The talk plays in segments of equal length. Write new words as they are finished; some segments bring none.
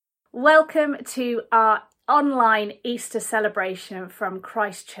Welcome to our online Easter celebration from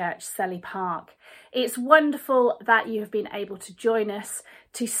Christchurch, Selly Park. It's wonderful that you have been able to join us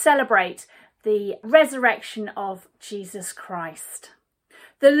to celebrate the resurrection of Jesus Christ.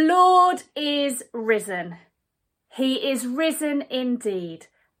 The Lord is risen. He is risen indeed.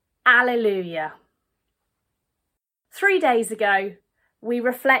 Alleluia. 3 days ago, we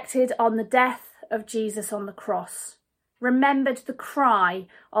reflected on the death of Jesus on the cross. Remembered the cry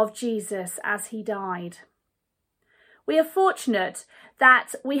of Jesus as he died. We are fortunate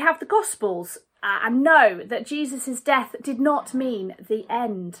that we have the Gospels and know that Jesus' death did not mean the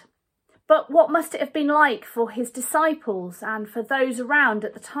end. But what must it have been like for his disciples and for those around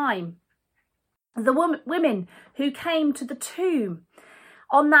at the time? The women who came to the tomb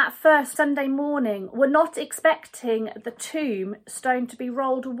on that first Sunday morning were not expecting the tomb stone to be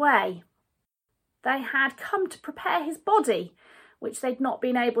rolled away. They had come to prepare his body, which they'd not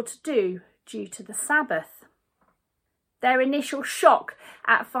been able to do due to the Sabbath. Their initial shock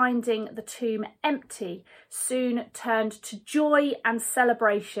at finding the tomb empty soon turned to joy and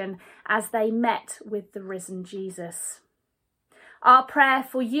celebration as they met with the risen Jesus. Our prayer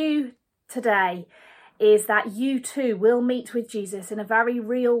for you today is that you too will meet with Jesus in a very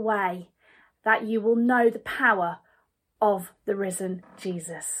real way, that you will know the power of the risen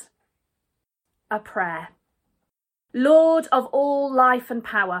Jesus. A prayer. Lord of all life and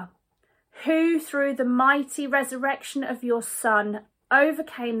power, who through the mighty resurrection of your Son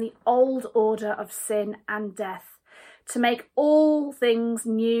overcame the old order of sin and death to make all things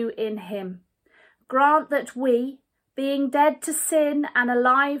new in him, grant that we, being dead to sin and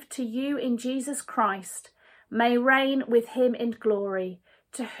alive to you in Jesus Christ, may reign with him in glory,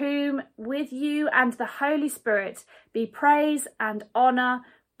 to whom with you and the Holy Spirit be praise and honour,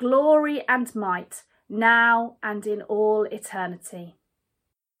 glory and might, now and in all eternity.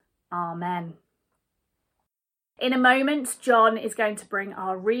 Amen. In a moment, John is going to bring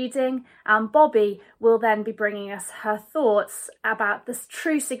our reading, and Bobby will then be bringing us her thoughts about the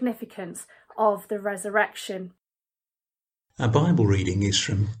true significance of the resurrection. Our Bible reading is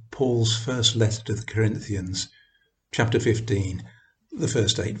from Paul's first letter to the Corinthians, chapter 15, the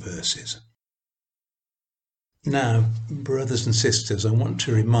first 8 verses. Now, brothers and sisters, I want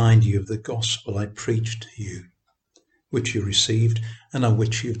to remind you of the gospel I preached to you, which you received and on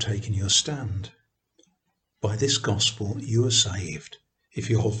which you have taken your stand. By this gospel you are saved,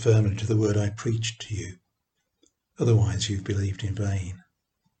 if you hold firmly to the word I preached to you. Otherwise you've believed in vain.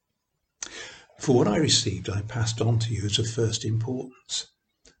 For what I received I passed on to you as of first importance,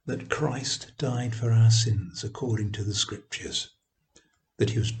 that Christ died for our sins according to the Scriptures, that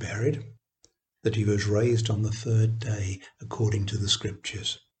he was buried, that he was raised on the third day according to the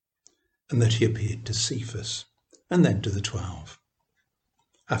Scriptures, and that he appeared to Cephas, and then to the 12.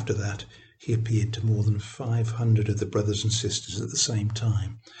 After that, he appeared to more than 500 of the brothers and sisters at the same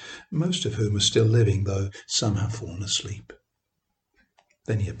time, most of whom are still living, though some have fallen asleep.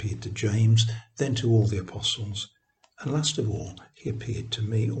 Then he appeared to James, then to all the apostles, and last of all, he appeared to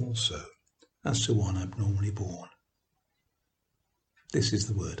me also, as to one abnormally born. This is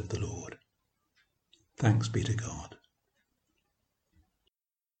the word of the Lord. Thanks be to God.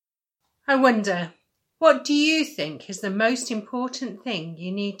 I wonder, what do you think is the most important thing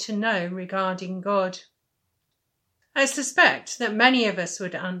you need to know regarding God? I suspect that many of us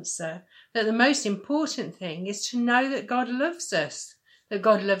would answer that the most important thing is to know that God loves us, that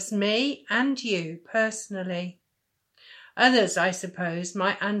God loves me and you personally. Others, I suppose,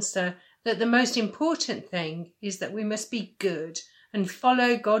 might answer that the most important thing is that we must be good and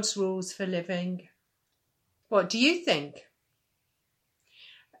follow God's rules for living. What do you think?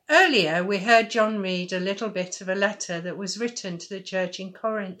 Earlier, we heard John read a little bit of a letter that was written to the church in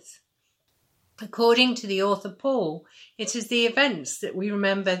Corinth. According to the author Paul, it is the events that we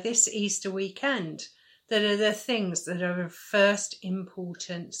remember this Easter weekend that are the things that are of first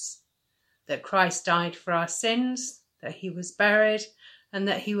importance. That Christ died for our sins, that he was buried, and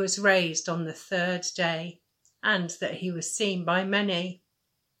that he was raised on the third day, and that he was seen by many.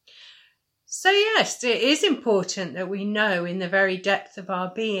 So yes, it is important that we know in the very depth of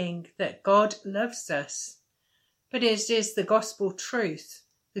our being that God loves us. But it is the gospel truth,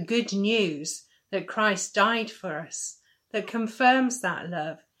 the good news that Christ died for us, that confirms that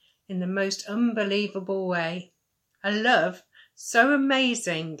love in the most unbelievable way. A love so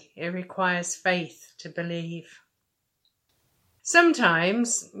amazing it requires faith to believe.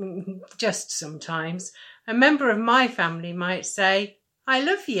 Sometimes, just sometimes, a member of my family might say, "I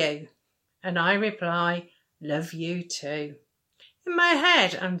love you." And I reply, "Love you too." In my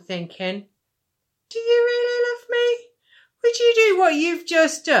head, I'm thinking, do you really love me? Would you do what you've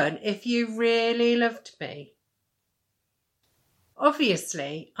just done if you really loved me?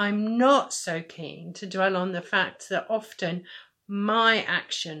 Obviously, I'm not so keen to dwell on the fact that often my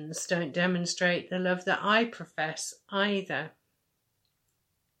actions don't demonstrate the love that I profess either.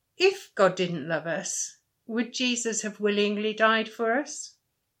 If God didn't love us, would Jesus have willingly died for us?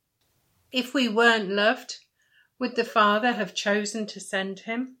 If we weren't loved, would the Father have chosen to send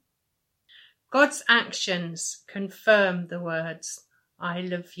him? God's actions confirm the words, I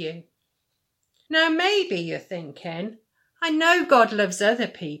love you. Now maybe you're thinking, I know God loves other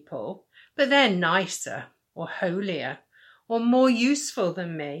people, but they're nicer or holier or more useful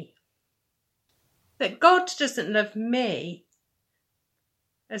than me. That God doesn't love me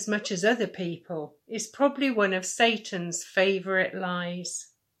as much as other people is probably one of Satan's favourite lies.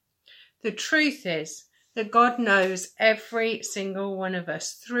 The truth is that God knows every single one of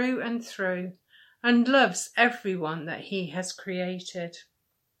us through and through and loves everyone that he has created.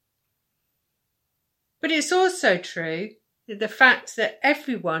 But it's also true that the fact that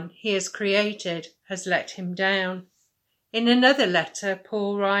everyone he has created has let him down. In another letter,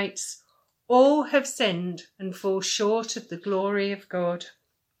 Paul writes, all have sinned and fall short of the glory of God.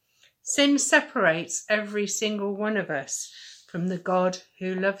 Sin separates every single one of us from the God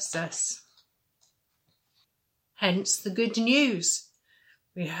who loves us. Hence the good news.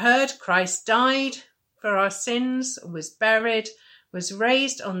 We heard Christ died for our sins, was buried, was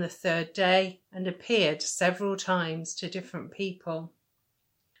raised on the third day, and appeared several times to different people.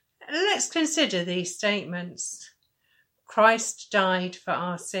 Let's consider these statements. Christ died for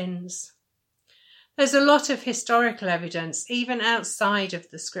our sins. There's a lot of historical evidence, even outside of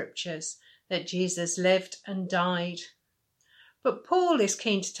the scriptures, that Jesus lived and died. But Paul is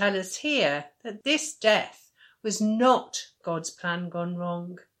keen to tell us here that this death was not God's plan gone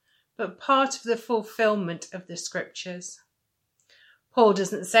wrong, but part of the fulfillment of the scriptures. Paul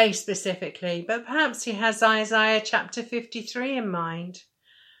doesn't say specifically, but perhaps he has Isaiah chapter 53 in mind.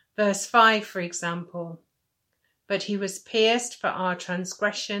 Verse 5, for example. But he was pierced for our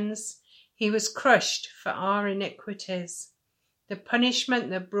transgressions, he was crushed for our iniquities. The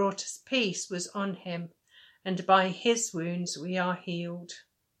punishment that brought us peace was on him, and by his wounds we are healed.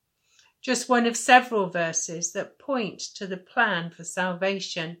 Just one of several verses that point to the plan for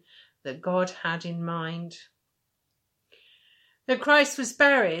salvation that God had in mind. That Christ was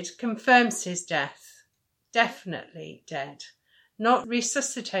buried confirms his death, definitely dead, not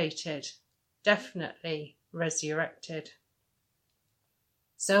resuscitated, definitely resurrected.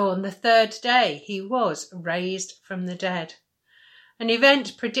 So on the third day he was raised from the dead, an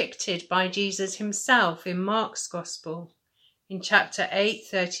event predicted by Jesus himself in Mark's Gospel. In chapter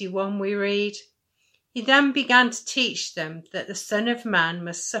 8:31 we read, He then began to teach them that the Son of Man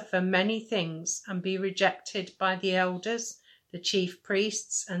must suffer many things and be rejected by the elders, the chief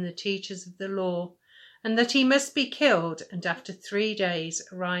priests and the teachers of the law, and that he must be killed and after 3 days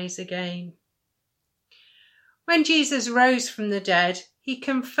rise again. When Jesus rose from the dead, he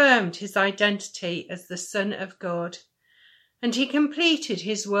confirmed his identity as the Son of God, and he completed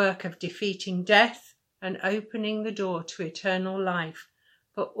his work of defeating death and opening the door to eternal life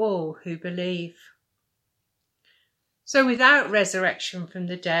for all who believe. So without resurrection from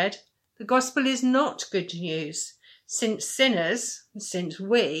the dead, the gospel is not good news, since sinners, since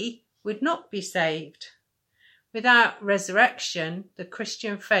we, would not be saved. Without resurrection, the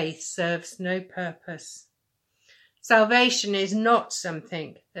Christian faith serves no purpose. Salvation is not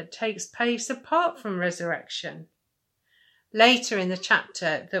something that takes place apart from resurrection. Later in the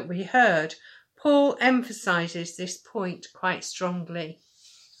chapter that we heard, Paul emphasises this point quite strongly.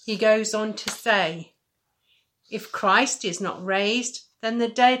 He goes on to say, if Christ is not raised, then the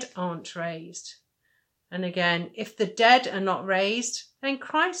dead aren't raised. And again, if the dead are not raised, then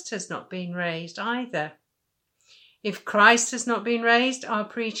Christ has not been raised either. If Christ has not been raised, our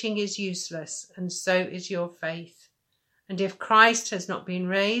preaching is useless, and so is your faith. And if Christ has not been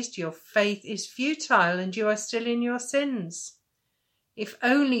raised, your faith is futile and you are still in your sins. If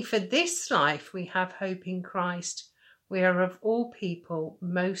only for this life we have hope in Christ, we are of all people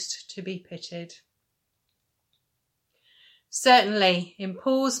most to be pitied. Certainly, in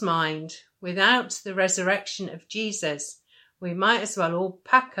Paul's mind, without the resurrection of Jesus, we might as well all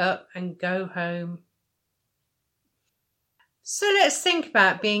pack up and go home. So let's think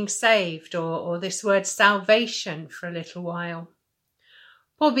about being saved, or this word salvation, for a little while.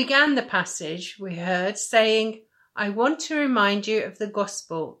 Paul began the passage we heard saying, I want to remind you of the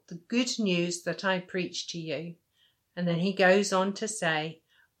gospel, the good news that I preached to you. And then he goes on to say,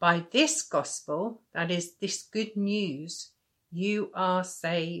 by this gospel, that is this good news, you are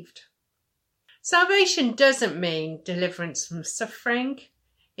saved. Salvation doesn't mean deliverance from suffering.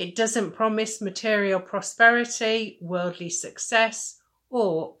 It doesn't promise material prosperity, worldly success,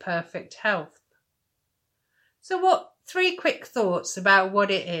 or perfect health. So 3 quick thoughts about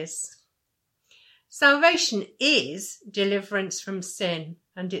what it is. Salvation is deliverance from sin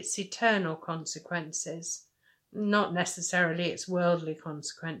and its eternal consequences, not necessarily its worldly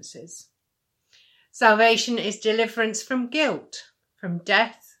consequences. Salvation is deliverance from guilt, from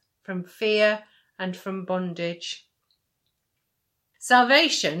death, from fear, and from bondage.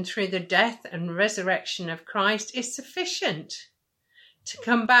 Salvation through the death and resurrection of Christ is sufficient. To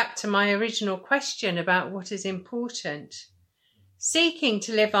come back to my original question about what is important, seeking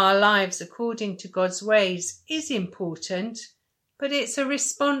to live our lives according to God's ways is important, but it's a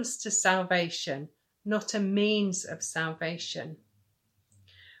response to salvation, not a means of salvation.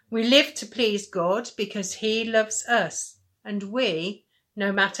 We live to please God because He loves us, and we,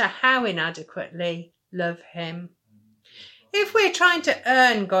 no matter how inadequately, love Him. If we're trying to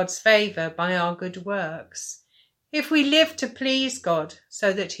earn God's favour by our good works, if we live to please God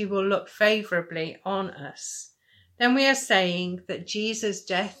so that He will look favourably on us, then we are saying that Jesus'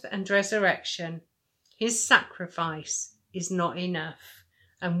 death and resurrection, His sacrifice, is not enough,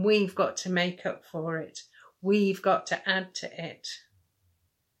 and we've got to make up for it. We've got to add to it.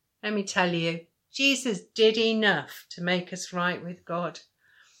 Let me tell you, Jesus did enough to make us right with God.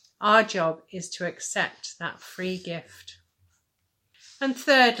 Our job is to accept that free gift. And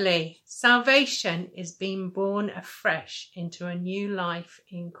thirdly, salvation is being born afresh into a new life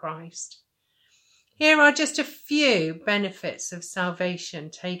in Christ. Here are just a few benefits of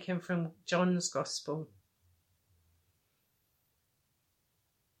salvation taken from John's Gospel.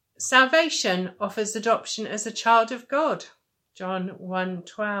 Salvation offers adoption as a child of God, John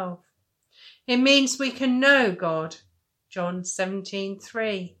 1:12. It means we can know God, John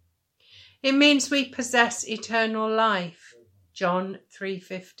 17:3. It means we possess eternal life, John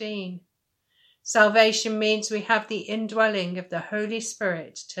 3:15. Salvation means we have the indwelling of the Holy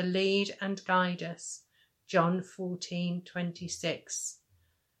Spirit to lead and guide us, John 14:26.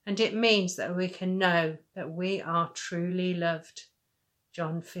 And it means that we can know that we are truly loved,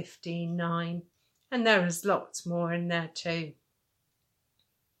 John 15:9. And there is lots more in there too.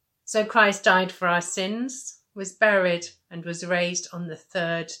 So Christ died for our sins, was buried, and was raised on the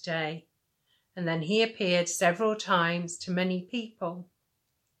 3rd day. And then He appeared several times to many people.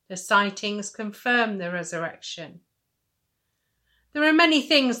 The sightings confirm the resurrection. There are many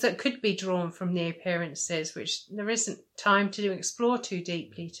things that could be drawn from the appearances, which there isn't time to explore too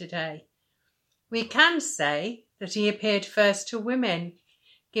deeply today. We can say that He appeared first to women,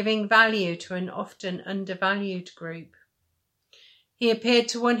 giving value to an often undervalued group. He appeared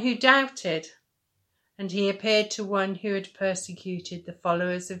to one who doubted, and He appeared to one who had persecuted the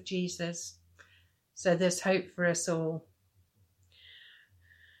followers of Jesus. So there's hope for us all.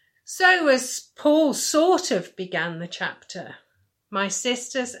 So as Paul sort of began the chapter, my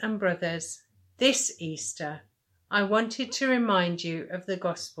sisters and brothers, this Easter, I wanted to remind you of the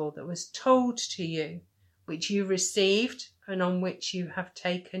gospel that was told to you, which you received and on which you have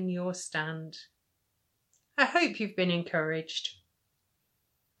taken your stand. I hope you've been encouraged.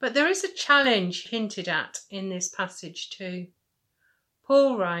 But there is a challenge hinted at in this passage too.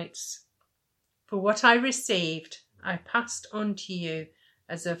 Paul writes, "For what I received, I passed on to you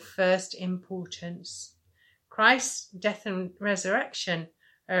as of first importance." Christ's death and resurrection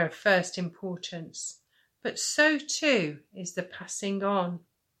are of first importance, but so too is the passing on,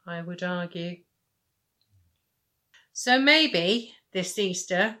 I would argue. So maybe this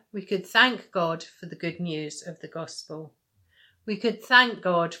Easter we could thank God for the good news of the gospel. We could thank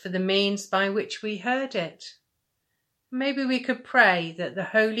God for the means by which we heard it. Maybe we could pray that the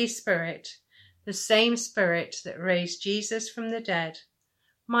Holy Spirit, the same Spirit that raised Jesus from the dead,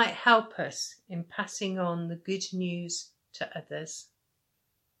 might help us in passing on the good news to others.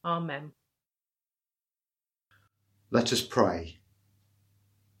 Amen. Let us pray.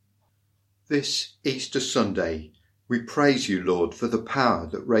 This Easter Sunday, we praise you, Lord, for the power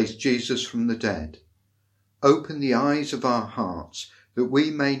that raised Jesus from the dead. Open the eyes of our hearts that we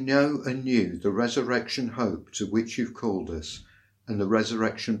may know anew the resurrection hope to which you've called us and the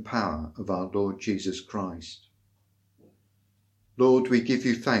resurrection power of our Lord Jesus Christ. Lord, we give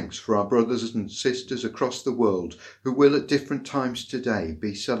you thanks for our brothers and sisters across the world who will at different times today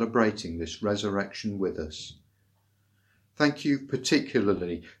be celebrating this resurrection with us. Thank you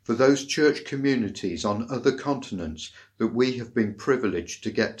particularly for those church communities on other continents that we have been privileged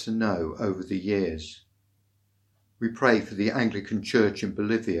to get to know over the years. We pray for the Anglican Church in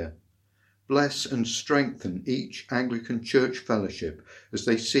Bolivia. Bless and strengthen each Anglican Church fellowship as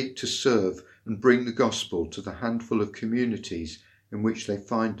they seek to serve and bring the gospel to the handful of communities in which they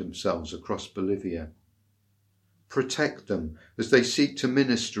find themselves across Bolivia. Protect them as they seek to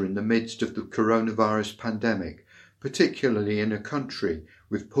minister in the midst of the coronavirus pandemic, particularly in a country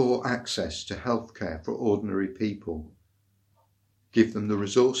with poor access to healthcare for ordinary people. Give them the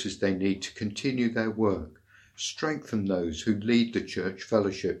resources they need to continue their work. Strengthen those who lead the church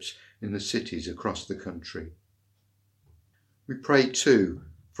fellowships in the cities across the country. We pray too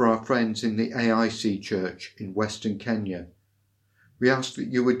for our friends in the AIC Church in Western Kenya. We ask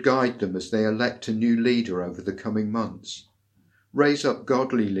that you would guide them as they elect a new leader over the coming months. Raise up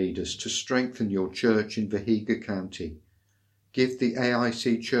godly leaders to strengthen your church in Vihiga County. Give the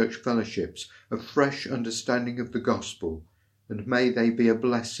AIC Church fellowships a fresh understanding of the gospel, and may they be a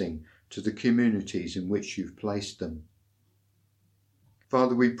blessing to the communities in which you've placed them.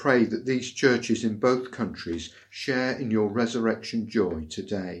 Father, we pray that these churches in both countries share in your resurrection joy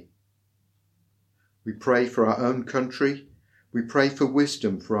today. We pray for our own country. We pray for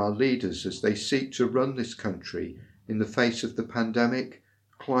wisdom for our leaders as they seek to run this country in the face of the pandemic,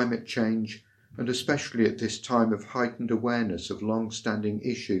 climate change, and especially at this time of heightened awareness of long-standing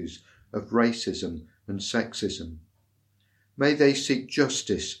issues of racism and sexism. May they seek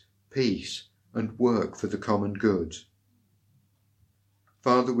justice, peace, and work for the common good.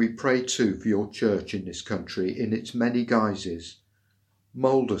 Father, we pray too for your church in this country in its many guises.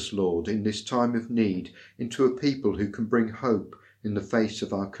 Mould us, Lord, in this time of need into a people who can bring hope in the face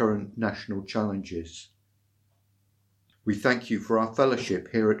of our current national challenges. We thank you for our fellowship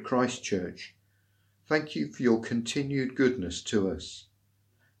here at Christ Church. Thank you for your continued goodness to us.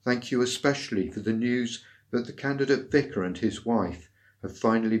 Thank you especially for the news that the candidate vicar and his wife have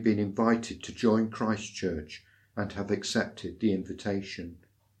finally been invited to join Christ Church and have accepted the invitation.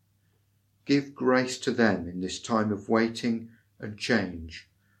 Give grace to them in this time of waiting and change.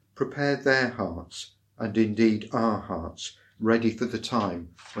 Prepare their hearts, and indeed our hearts, ready for the time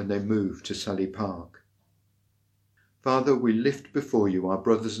when they move to Selly Park. Father, we lift before you our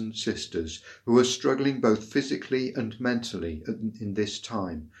brothers and sisters who are struggling both physically and mentally in this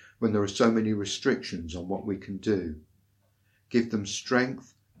time when there are so many restrictions on what we can do. Give them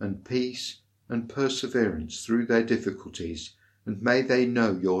strength and peace and perseverance through their difficulties, and may they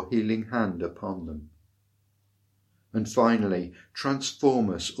know your healing hand upon them. And finally, transform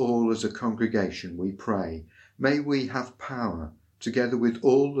us all as a congregation, we pray. May we have power, together with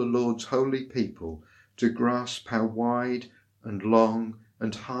all the Lord's holy people, to grasp how wide and long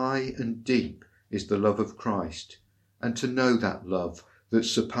and high and deep is the love of Christ, and to know that love that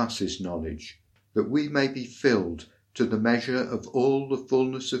surpasses knowledge, that we may be filled to the measure of all the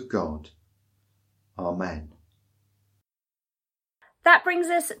fullness of God. Amen. That brings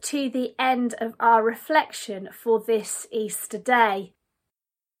us to the end of our reflection for this Easter day.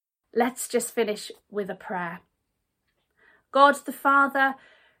 Let's just finish with a prayer. God the Father,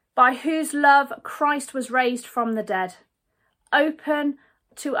 by whose love Christ was raised from the dead, open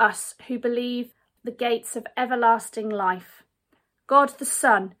to us who believe the gates of everlasting life. God the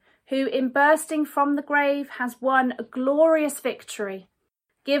Son, who in bursting from the grave has won a glorious victory,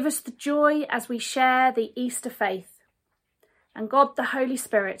 give us the joy as we share the Easter faith. And God the Holy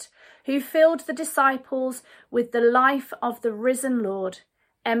Spirit, who filled the disciples with the life of the risen Lord,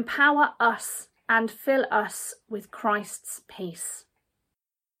 empower us and fill us with Christ's peace.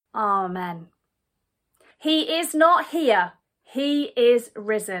 Amen. He is not here, he is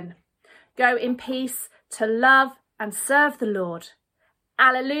risen. Go in peace to love and serve the Lord.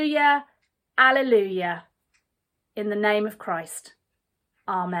 Alleluia, alleluia. In the name of Christ.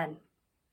 Amen.